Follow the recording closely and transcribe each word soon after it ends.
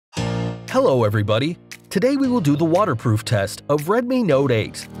Hello everybody! Today we will do the waterproof test of Redmi Note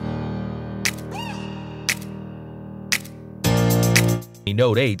 8. Redmi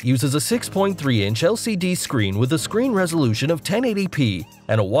Note 8 uses a 6.3-inch LCD screen with a screen resolution of 1080p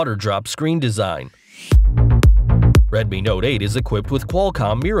and a water drop screen design. Redmi Note 8 is equipped with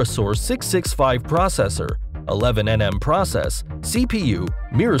Qualcomm Mirosaur 665 processor, 11nm process, CPU.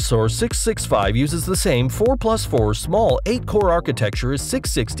 Mirosaur 665 uses the same 4+4 small 8-core architecture as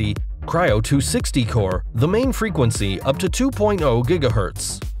 660, Kryo 260 core, the main frequency up to 2.0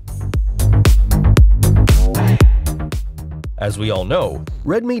 GHz. As we all know,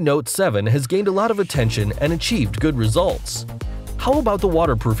 Redmi Note 7 has gained a lot of attention and achieved good results. How about the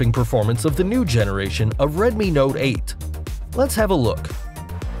waterproofing performance of the new generation of Redmi Note 8? Let's have a look.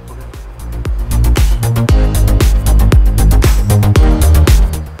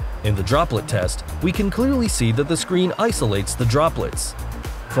 In the droplet test, we can clearly see that the screen isolates the droplets.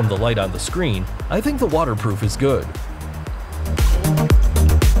 From the light on the screen, I think the waterproof is good.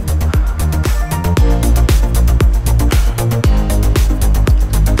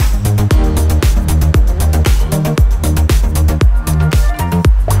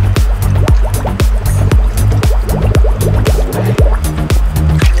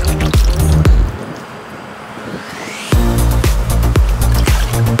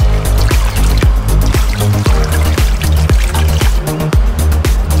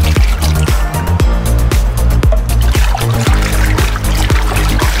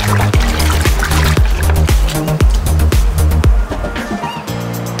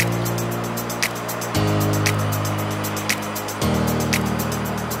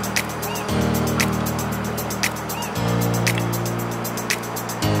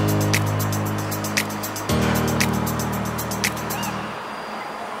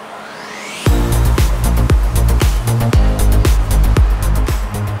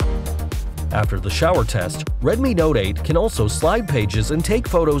 After the shower test, Redmi Note 8 can also slide pages and take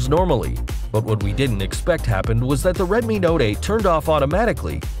photos normally, but what we didn't expect happened was that the Redmi Note 8 turned off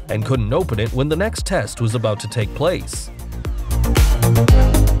automatically and couldn't open it when the next test was about to take place.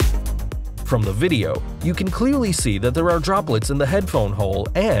 From the video, you can clearly see that there are droplets in the headphone hole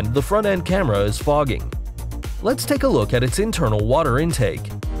and the front-end camera is fogging. Let's take a look at its internal water intake.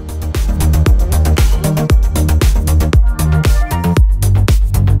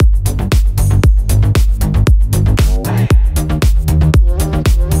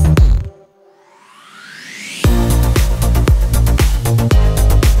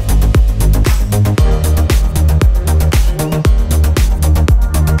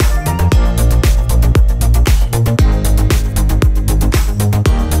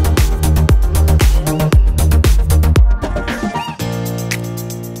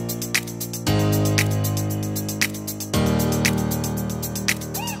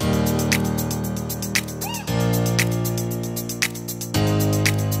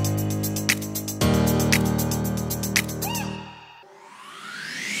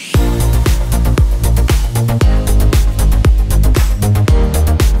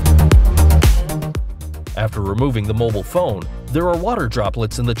 After removing the mobile phone, there are water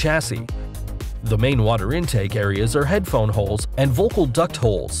droplets in the chassis. The main water intake areas are headphone holes and vocal duct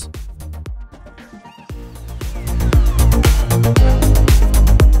holes.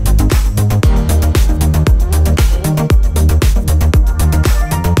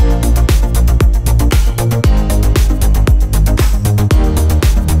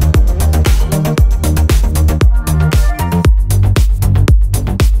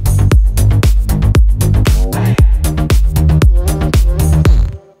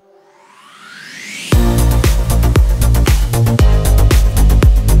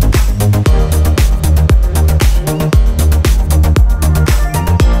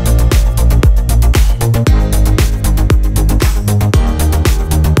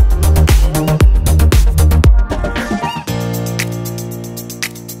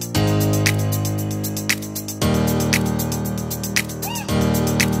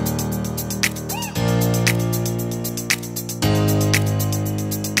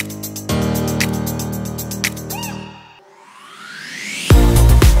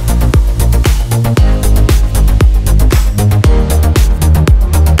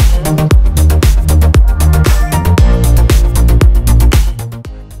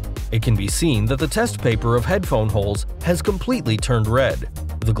 It can be seen that the test paper of headphone holes has completely turned red.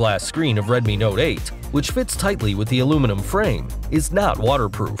 The glass screen of Redmi Note 8, which fits tightly with the aluminum frame, is not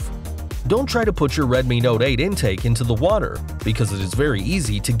waterproof. Don't try to put your Redmi Note 8 intake into the water, because it is very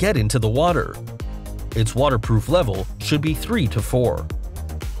easy to get into the water. Its waterproof level should be 3 to 4.